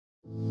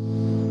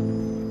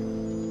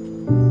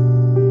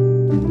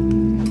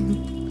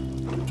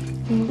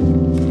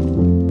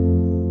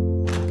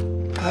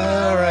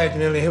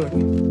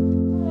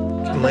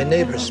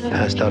neighbors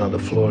passed out on the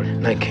floor,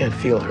 and I can't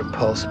feel her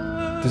pulse.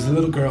 Does the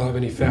little girl have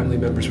any family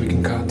members we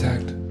can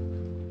contact?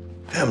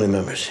 Family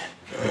members.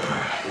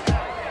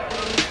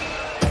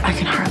 I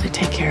can hardly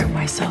take care of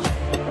myself.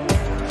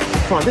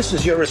 Come on, this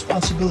is your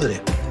responsibility.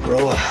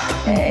 Grow up.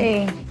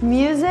 Hey,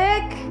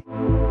 music?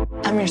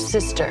 I'm your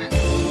sister.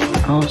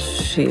 All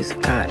she's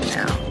got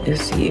now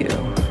is you.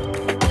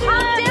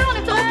 Calm down,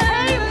 it's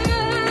okay.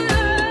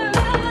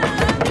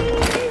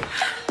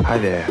 Hi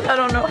there. I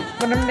don't know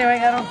what I'm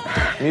doing. I don't.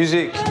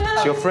 Music.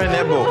 It's your friend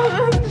Ebo.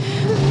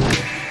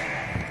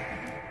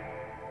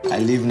 I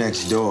live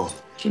next door.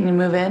 Do you need to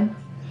move in?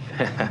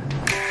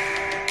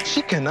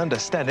 She can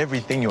understand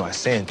everything you are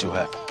saying to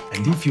her.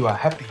 And if you are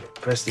happy,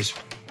 press this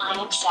one. I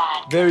am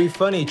sad. Very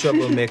funny,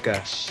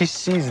 troublemaker. She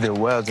sees the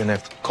world in a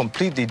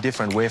completely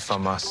different way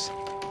from us.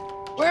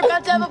 We're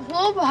about to have a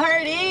pool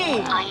party.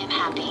 I am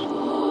happy.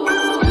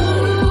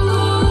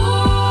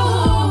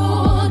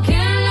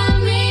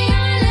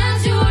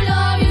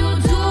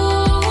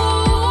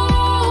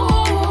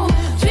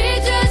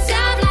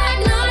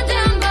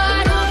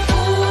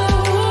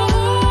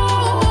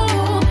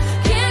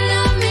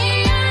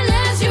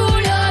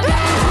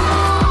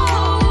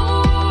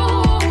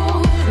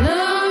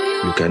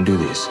 You can do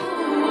this.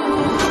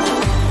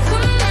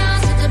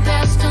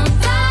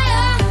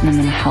 And I'm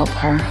gonna help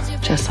her,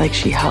 just like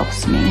she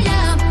helps me.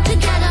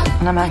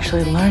 And I'm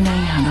actually learning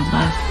how to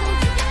love,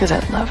 because I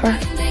love her.